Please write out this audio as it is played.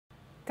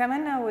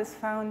Tamanna was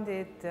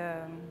founded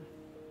to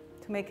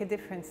make a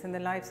difference in the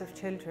lives of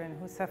children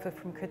who suffer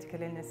from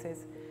critical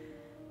illnesses.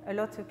 A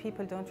lot of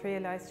people don't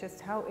realize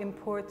just how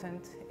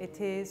important it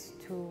is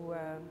to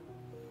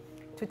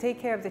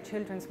take care of the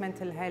children's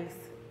mental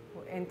health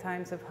in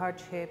times of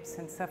hardships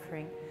and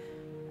suffering.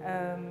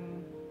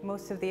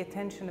 Most of the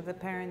attention of the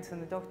parents and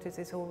the doctors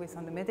is always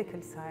on the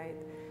medical side,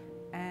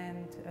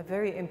 and a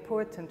very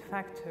important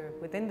factor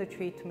within the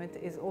treatment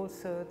is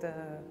also the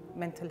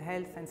mental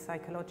health and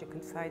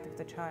psychological side of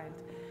the child.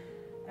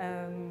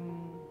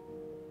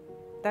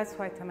 That's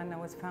why Tamanna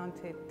was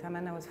founded.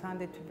 Tamanna was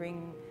founded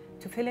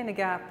to fill in a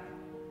gap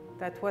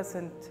that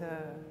wasn't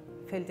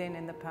filled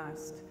in the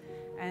past,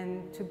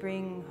 and to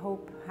bring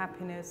hope,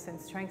 happiness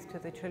and strength to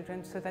the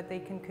children so that they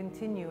can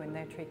continue in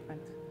their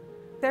treatment.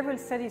 Several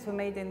studies were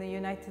made in the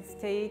United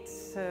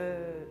States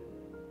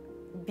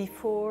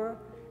before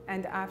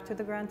and after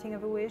the granting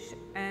of a wish,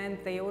 and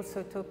they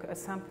also took a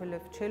sample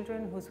of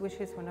children whose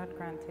wishes were not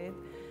granted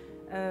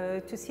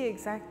to see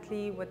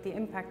exactly what the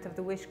impact of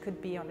the wish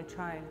could be on a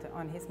child,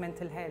 on his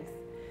mental health.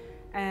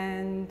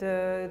 And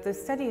the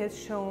study has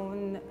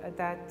shown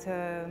that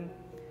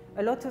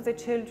a lot of the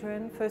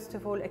children, first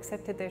of all,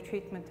 accepted their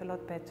treatment a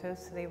lot better,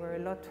 so they were a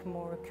lot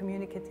more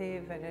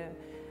communicative and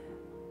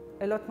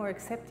a lot more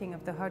accepting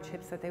of the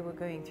hardships that they were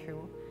going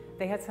through.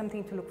 They had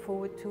something to look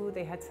forward to,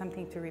 they had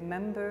something to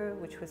remember,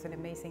 which was an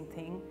amazing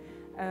thing.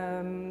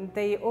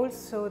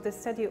 The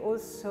study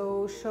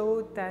also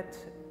showed that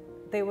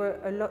there were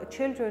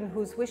children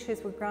whose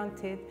wishes were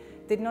granted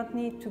did not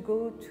need to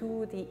go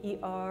to the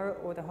ER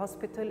or the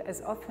hospital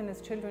as often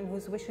as children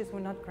whose wishes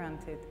were not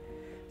granted.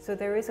 So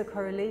there is a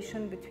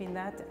correlation between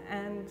that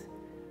and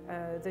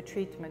the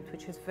treatment,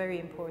 which is very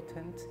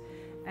important.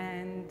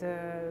 And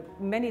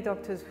many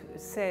doctors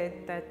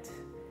said that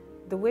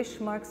the wish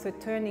marks a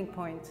turning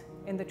point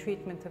in the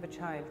treatment of a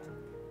child.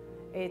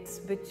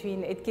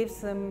 It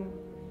gives them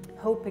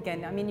hope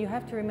again. I mean, you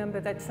have to remember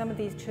that some of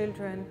these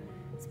children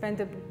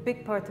spend a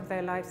big part of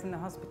their lives in the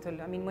hospital.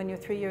 I mean, when you're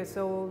 3 years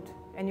old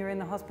and you're in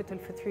the hospital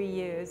for 3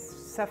 years,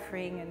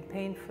 suffering and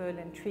painful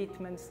and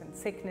treatments and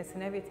sickness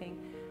and everything,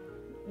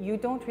 you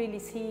don't really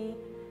see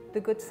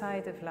the good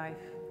side of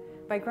life.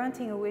 By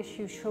granting a wish,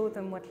 you show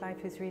them what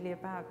life is really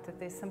about, that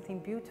there's something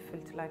beautiful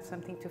to life,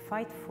 something to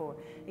fight for.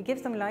 It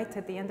gives them light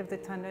at the end of the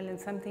tunnel and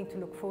something to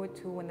look forward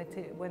to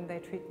when their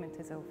treatment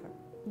is over.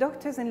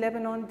 Doctors in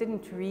Lebanon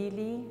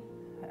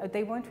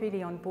they weren't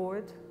really on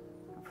board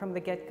from the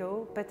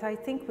get-go, but I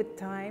think with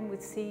time,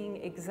 with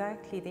seeing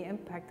exactly the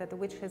impact that the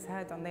wish has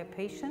had on their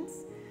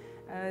patients,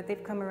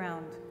 they've come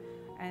around.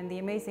 And the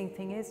amazing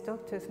thing is,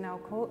 doctors now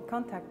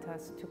contact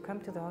us to come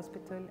to the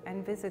hospital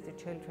and visit the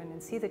children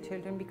and see the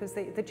children, because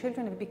the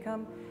children have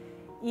become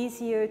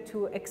easier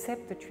to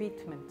accept the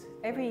treatment.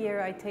 Every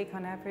year I take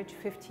on average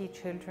 50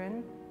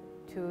 children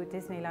to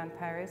Disneyland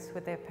Paris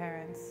with their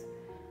parents.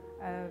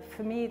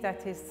 For me,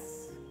 that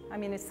is, I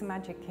mean, it's the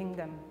magic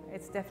kingdom.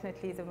 It's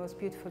definitely the most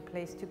beautiful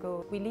place to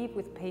go. We leave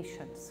with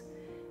patience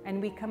and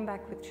we come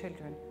back with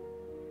children.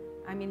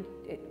 I mean,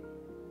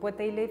 what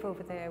they live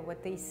over there,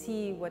 what they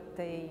see, what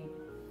they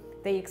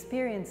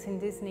experience in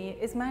Disney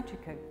is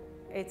magical.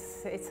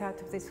 It's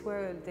out of this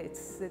world.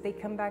 They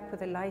come back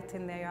with a light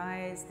in their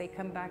eyes, they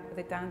come back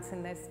with a dance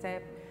in their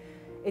step.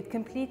 It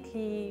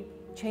completely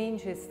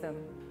changes them.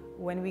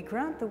 When we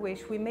grant the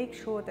wish, we make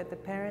sure that the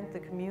parent, the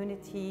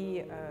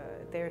community,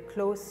 their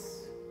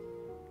close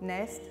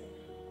nest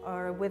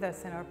are with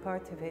us and are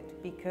part of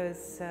it,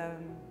 because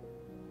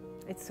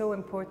it's so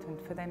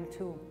important for them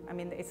too. I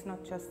mean, it's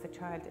not just the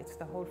child, it's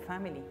the whole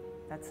family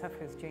that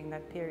suffers during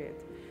that period.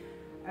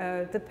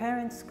 The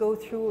parents go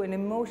through an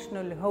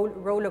emotional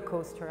roller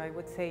coaster, I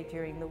would say,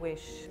 during the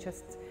wish.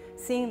 Just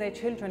seeing their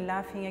children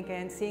laughing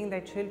again, seeing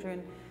their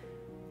children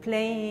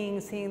playing,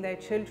 seeing their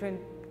children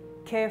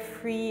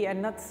carefree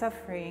and not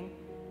suffering,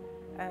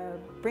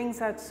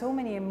 brings out so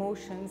many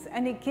emotions,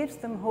 and it gives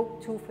them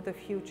hope too for the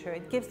future.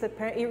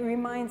 It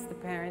reminds the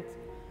parent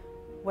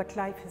what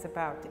life is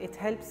about. It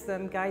helps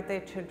them guide their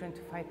children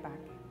to fight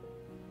back.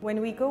 When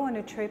we go on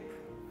a trip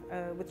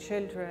with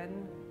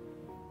children,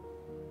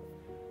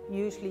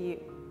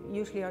 usually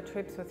our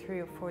trips are 3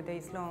 or 4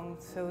 days long,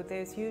 so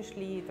there's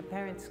usually, the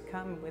parents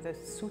come with a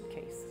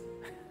suitcase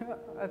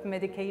of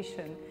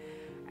medication,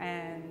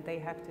 and they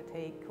have to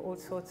take all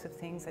sorts of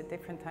things at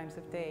different times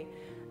of day.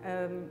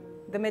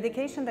 The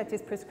medication that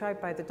is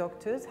prescribed by the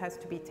doctors has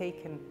to be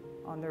taken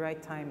on the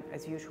right time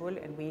as usual,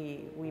 and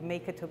we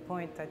make it a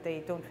point that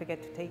they don't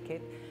forget to take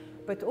it.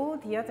 But all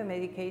the other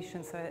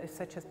medications,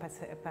 such as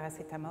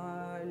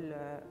paracetamol,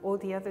 all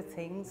the other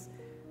things,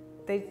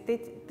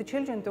 the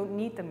children don't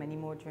need them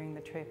anymore during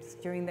the trips,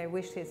 during their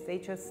wishes.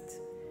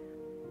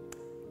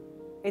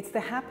 It's the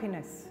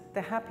happiness.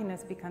 The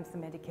happiness becomes the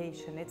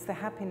medication. It's the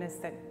happiness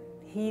that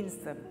heals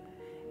them.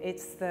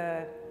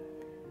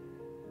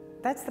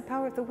 That's the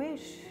power of the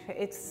wish.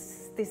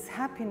 It's this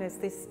happiness,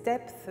 this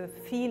depth of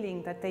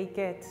feeling that they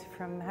get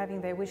from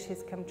having their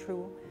wishes come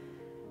true,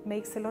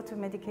 makes a lot of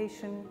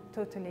medication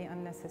totally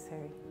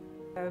unnecessary.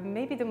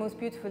 Maybe the most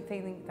beautiful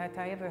thing that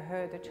I ever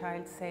heard a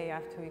child say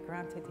after he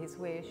granted his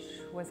wish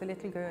was a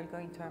little girl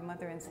going to her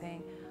mother and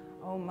saying,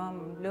 "Oh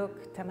mom,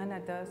 look, Tamanna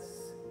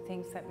does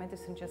things that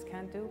medicine just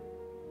can't do."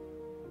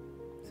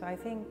 So I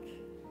think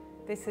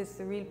this is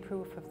the real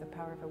proof of the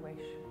power of a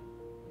wish.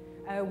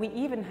 We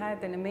even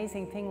had an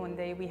amazing thing one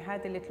day. We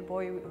had a little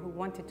boy who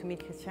wanted to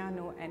meet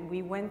Cristiano, and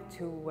we went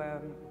to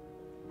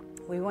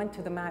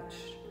the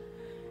match.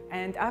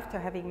 And after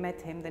having met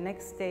him, the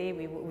next day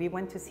we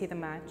went to see the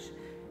match.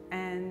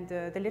 And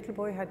the little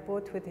boy had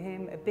brought with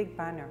him a big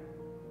banner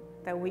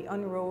that we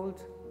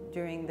unrolled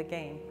during the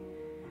game.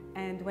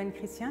 And when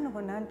Cristiano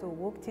Ronaldo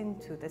walked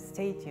into the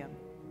stadium,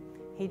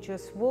 he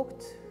just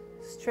walked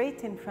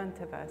straight in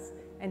front of us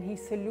and he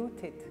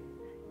saluted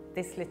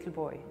this little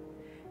boy.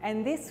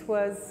 And this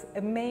was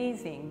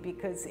amazing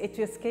because it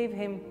just gave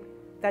him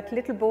that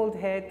little bald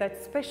head,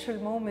 that special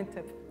moment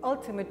of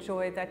ultimate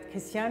joy that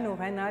Cristiano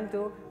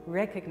Ronaldo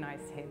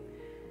recognized him.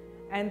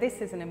 And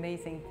this is an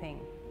amazing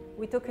thing.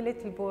 We took a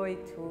little boy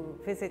to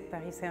visit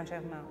Paris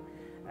Saint-Germain.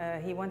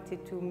 He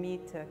wanted to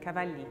meet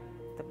Cavalli,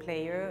 the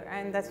player,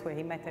 and that's where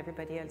he met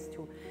everybody else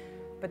too.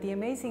 But the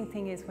amazing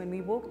thing is when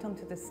we walked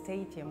onto the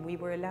stadium, we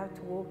were allowed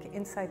to walk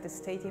inside the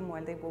stadium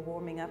while they were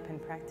warming up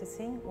and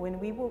practicing. When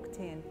we walked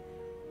in,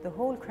 the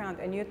whole crowd,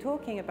 and you're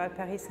talking about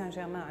Paris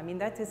Saint-Germain, I mean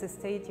that is a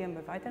stadium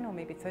of, I don't know,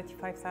 maybe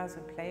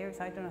 35,000 players,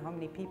 I don't know how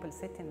many people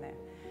sit in there.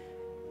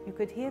 You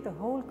could hear the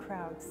whole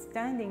crowd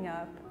standing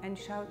up and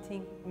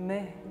shouting,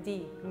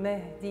 "Mehdi,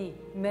 Mehdi,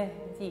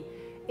 Mehdi."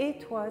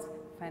 It was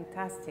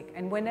fantastic.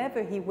 And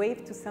whenever he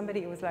waved to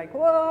somebody, it was like,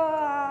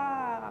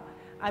 whoa!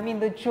 I mean,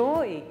 the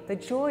joy,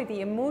 the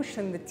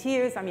emotion, the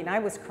tears. I mean, I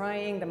was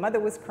crying, the mother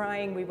was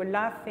crying, we were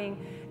laughing.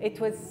 It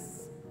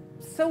was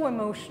so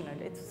emotional,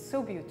 it's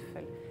so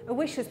beautiful. A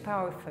wish is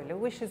powerful, a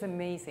wish is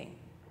amazing.